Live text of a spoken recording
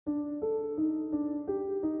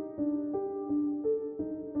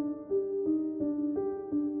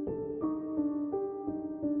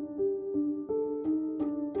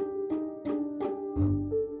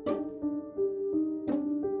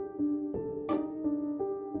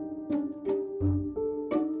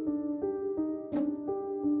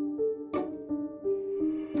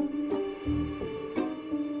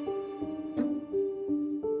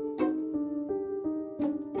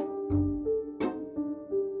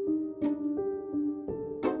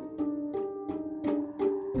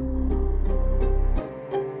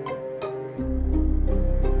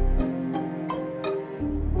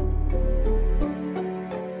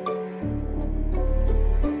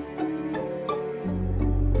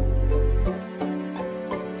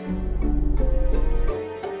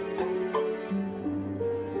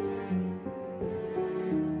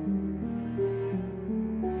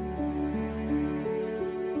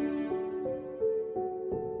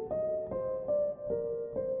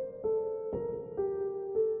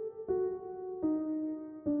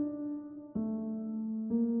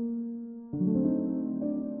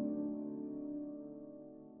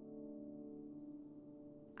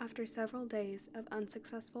After several days of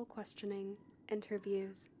unsuccessful questioning,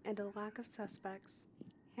 interviews, and a lack of suspects,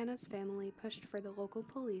 Hannah's family pushed for the local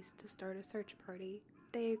police to start a search party.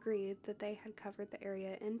 They agreed that they had covered the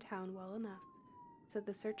area in town well enough, so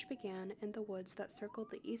the search began in the woods that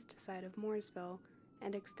circled the east side of Mooresville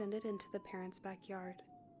and extended into the parents' backyard.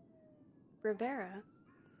 Rivera,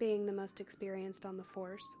 being the most experienced on the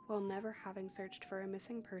force while never having searched for a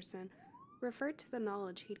missing person, referred to the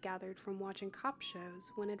knowledge he'd gathered from watching cop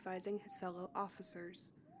shows when advising his fellow officers.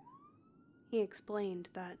 He explained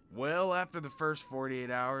that, well, after the first 48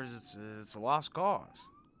 hours, it's a lost cause.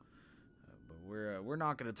 But we're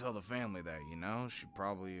not going to tell the family that, you know? She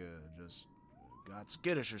probably just got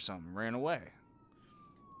skittish or something, ran away.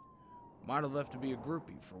 Might have left to be a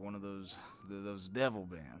groupie for one of those devil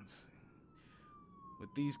bands. With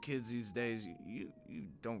these kids these days, you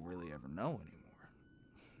don't really ever know anymore.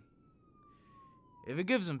 If it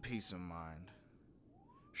gives them peace of mind,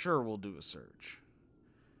 sure, we'll do a search.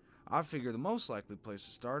 I figure the most likely place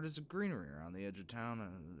to start is a greenery around the edge of town,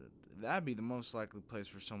 and that'd be the most likely place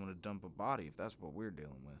for someone to dump a body if that's what we're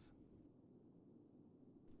dealing with.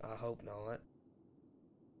 I hope not.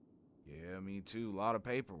 Yeah, me too. A lot of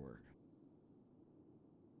paperwork.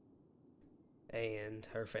 And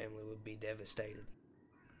her family would be devastated.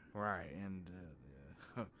 Right, and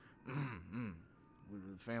the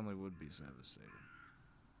family would be devastated.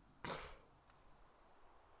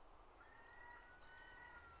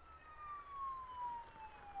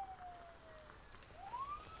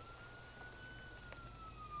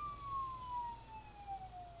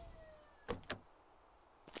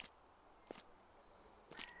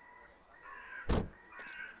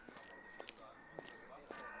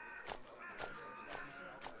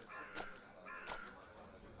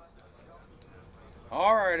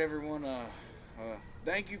 Alright, everyone,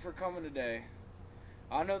 thank you for coming today.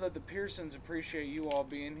 I know that the Pearsons appreciate you all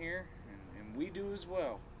being here, and we do as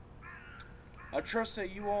well. I trust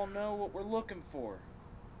that you all know what we're looking for.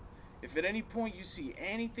 If at any point you see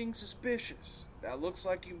anything suspicious that looks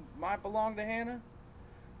like you might belong to Hannah,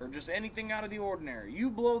 or just anything out of the ordinary, you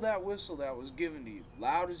blow that whistle that was given to you,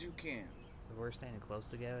 loud as you can. If we're standing close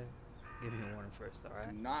together, give me a warning first,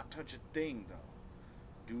 alright? Do not touch a thing, though.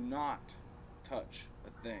 Do not touch a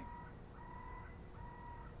thing.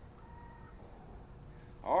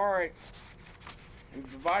 Alright, we've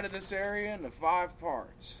divided this area into 5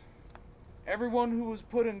 parts. Everyone who was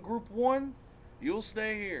put in Group 1, you'll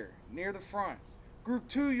stay here, near the front. Group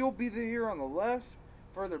 2, you'll be here on the left,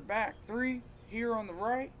 further back. 3, here on the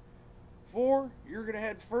right. 4, you're going to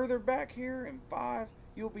head further back here. And 5,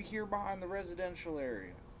 you'll be here behind the residential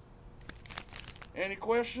area. Any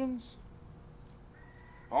questions?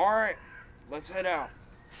 Alright, let's head out.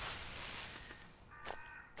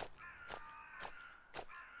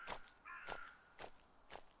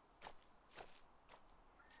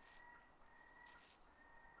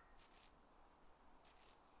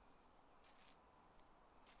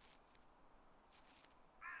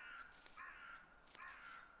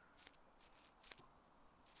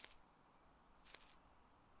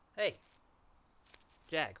 Hey,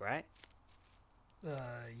 Jack, right?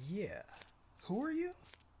 Yeah. Who are you?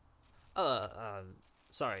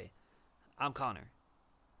 Sorry. I'm Connor.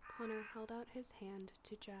 Connor held out his hand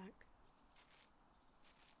to Jack.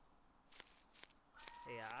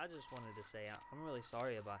 Hey, I just wanted to say I'm really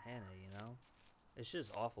sorry about Hannah, you know? It's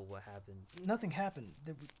just awful what happened. Nothing happened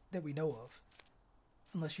that we know of.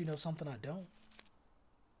 Unless you know something I don't.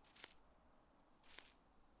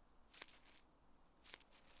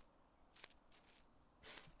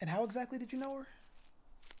 And how exactly did you know her?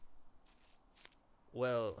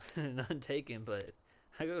 Well, none taken, but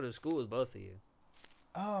I go to school with both of you.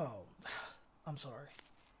 Oh, I'm sorry.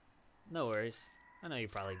 No worries. I know you're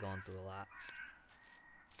probably going through a lot.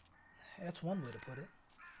 That's one way to put it.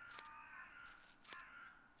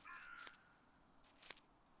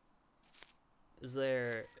 Is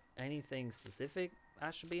there anything specific I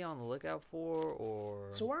should be on the lookout for, or...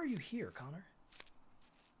 So why are you here, Connor?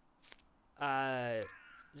 I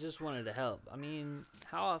just wanted to help. I mean,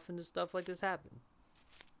 how often does stuff like this happen?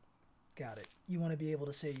 Got it. You want to be able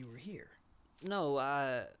to say you were here. No,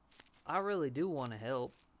 I really do want to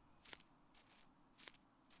help.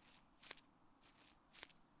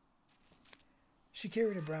 She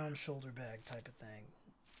carried a brown shoulder bag type of thing.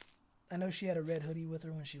 I know she had a red hoodie with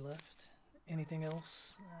her when she left. Anything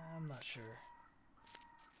else? I'm not sure.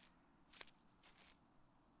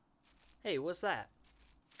 Hey, what's that?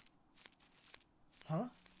 Huh?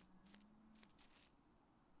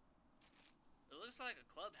 It looks like a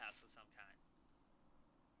clubhouse of some kind.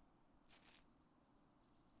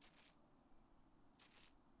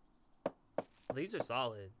 These are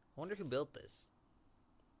solid. wonder who built this.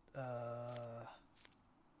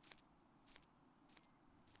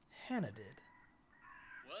 Hannah did.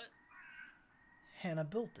 What? Hannah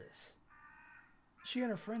built this. She and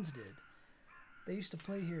her friends did. They used to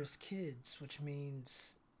play here as kids, which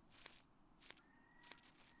means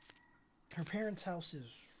her parents' house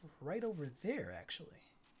is right over there, actually.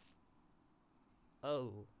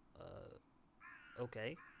 Oh,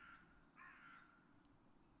 okay.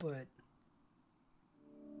 But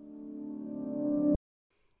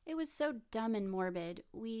It was so dumb and morbid.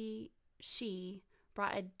 She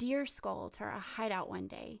brought a deer skull to our hideout one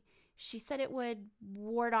day. She said it would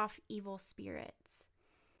ward off evil spirits.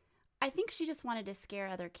 I think she just wanted to scare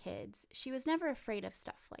other kids. She was never afraid of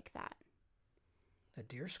stuff like that. a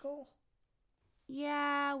deer skull?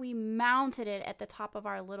 Yeah, we mounted it at the top of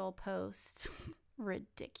our little post.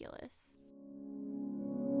 Ridiculous.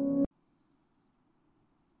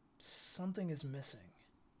 Something is missing.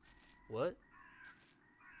 What?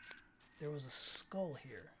 There was a skull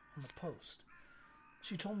here on the post.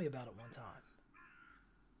 She told me about it one time.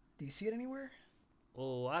 Do you see it anywhere?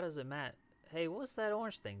 Well, why does it matter? Hey, what's that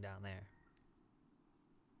orange thing down there?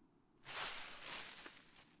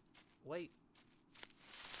 Wait.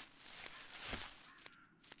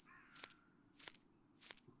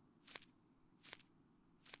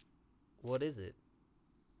 What is it?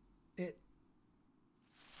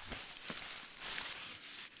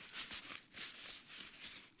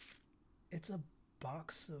 It's a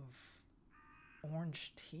box of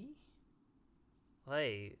orange tea?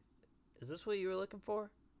 Hey, is this what you were looking for?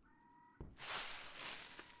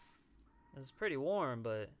 It's pretty warm,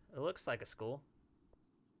 but it looks like a school.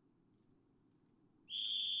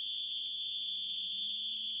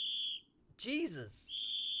 Jesus!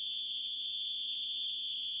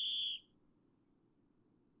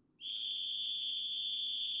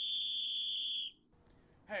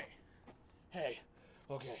 Hey,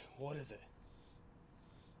 okay, what is it?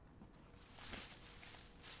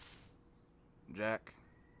 Jack,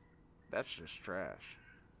 that's just trash.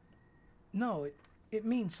 No, it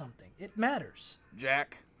means something. It matters.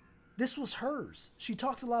 Jack? This was hers. She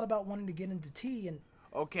talked a lot about wanting to get into tea and...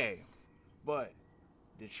 Okay, but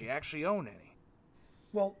did she actually own any?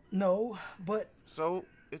 Well, no, but... So,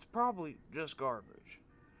 it's probably just garbage.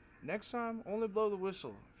 Next time, only blow the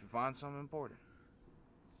whistle if you find something important.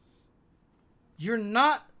 You're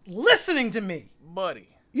not listening to me! Buddy.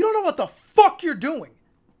 You don't know what the fuck you're doing.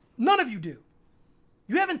 None of you do.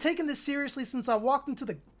 You haven't taken this seriously since I walked into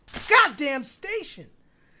the goddamn station.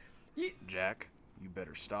 Jack, you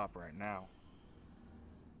better stop right now.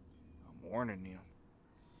 I'm warning you.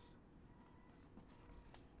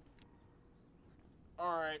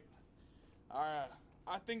 Alright. I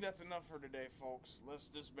think that's enough for today, folks. Let's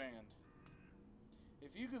disband.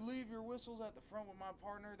 If you could leave your whistles at the front with my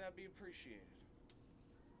partner, that'd be appreciated.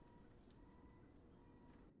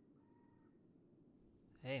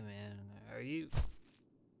 Hey man, are you...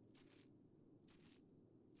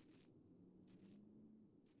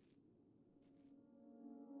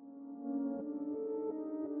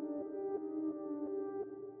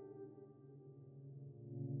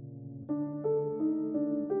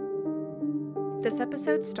 This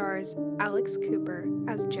episode stars Alex Cooper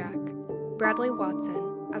as Jack, Bradley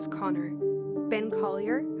Watson as Connor, Ben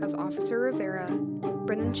Collier as Officer Rivera,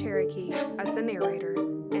 Brennan Cherokee as the narrator,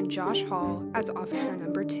 and Josh Hall as Officer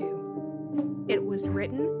Number 2. It was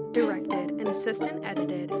written, directed, and assistant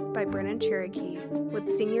edited by Brennan Cherokee, with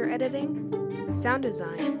senior editing, sound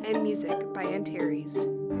design, and music by Antares.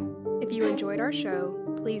 If you enjoyed our show,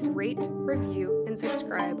 please rate, review, and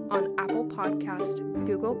subscribe on Apple Podcast,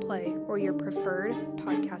 Google Play, or your preferred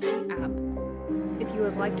podcasting app. If you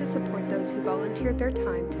would like to support those who volunteered their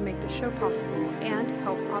time to make the show possible and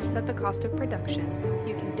help offset the cost of production,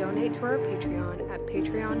 you can donate to our Patreon at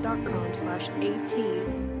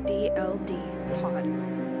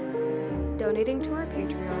patreon.com/atdldpod. Donating to our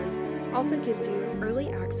Patreon also gives you early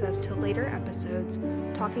access to later episodes,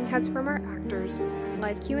 talking heads from our actors,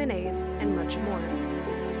 live Q&As, and much more.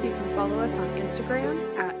 You can follow us on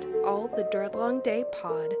Instagram at All the Dreadlong Day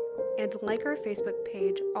Pod and like our Facebook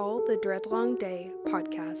page, All the Dreadlong Day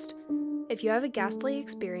Podcast. If you have a ghastly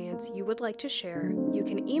experience you would like to share, you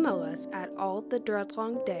can email us at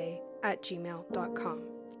allthedreadlongday@gmail.com.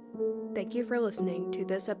 Thank you for listening to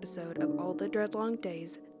this episode of All the Dreadlong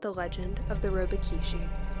Days, The Legend of the Roebuckïshi.